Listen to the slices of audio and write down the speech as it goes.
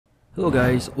Hello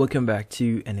guys, welcome back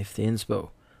to NFT Inspo.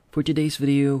 For today's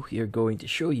video, we are going to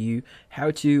show you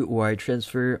how to wire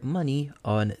transfer money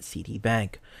on Citi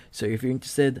Bank. So if you're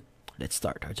interested, let's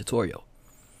start our tutorial.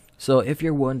 So if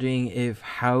you're wondering if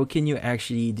how can you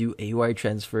actually do a wire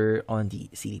transfer on the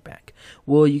Citi Bank,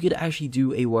 well, you could actually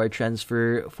do a wire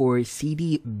transfer for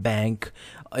Citi Bank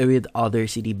with other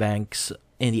Citi banks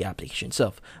in the application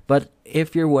itself. But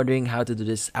if you're wondering how to do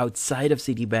this outside of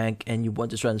Citi Bank and you want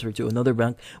to transfer to another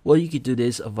bank, well, you could do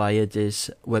this via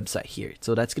this website here.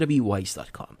 So that's gonna be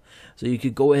wise.com. So you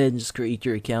could go ahead and just create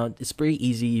your account. It's pretty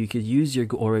easy. You could use your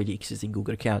already existing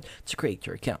Google account to create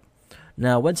your account.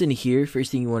 Now, once in here,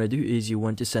 first thing you want to do is you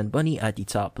want to send money at the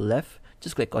top left.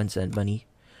 Just click on send money.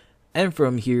 And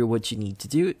from here, what you need to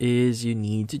do is you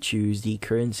need to choose the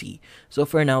currency. So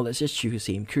for now, let's just choose the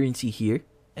same currency here.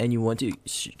 And you want to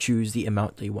choose the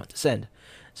amount that you want to send.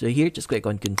 So here, just click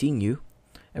on continue.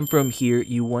 And from here,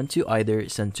 you want to either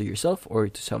send to yourself or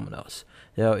to someone else.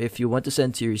 Now, if you want to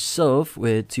send to yourself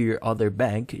to your other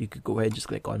bank, you could go ahead and just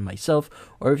click on myself.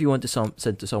 Or if you want to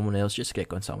send to someone else, just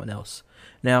click on someone else.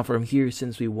 Now, from here,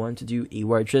 since we want to do a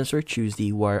wire transfer, choose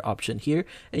the wire option here.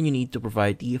 And you need to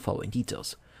provide the following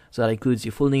details. So that includes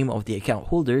the full name of the account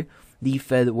holder, the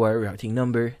Fed wire routing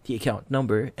number, the account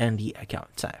number, and the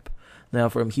account type. Now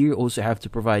from here, you also have to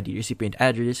provide the recipient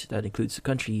address. That includes the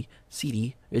country,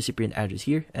 city, recipient address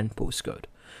here, and postcode.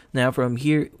 Now from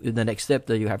here, the next step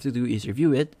that you have to do is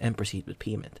review it and proceed with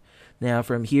payment. Now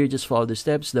from here, just follow the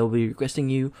steps they'll be requesting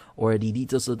you or the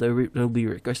details that they'll be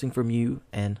requesting from you,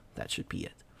 and that should be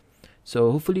it.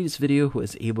 So hopefully this video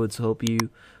was able to help you.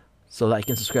 So like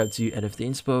and subscribe to NFT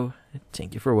Inspo.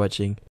 Thank you for watching.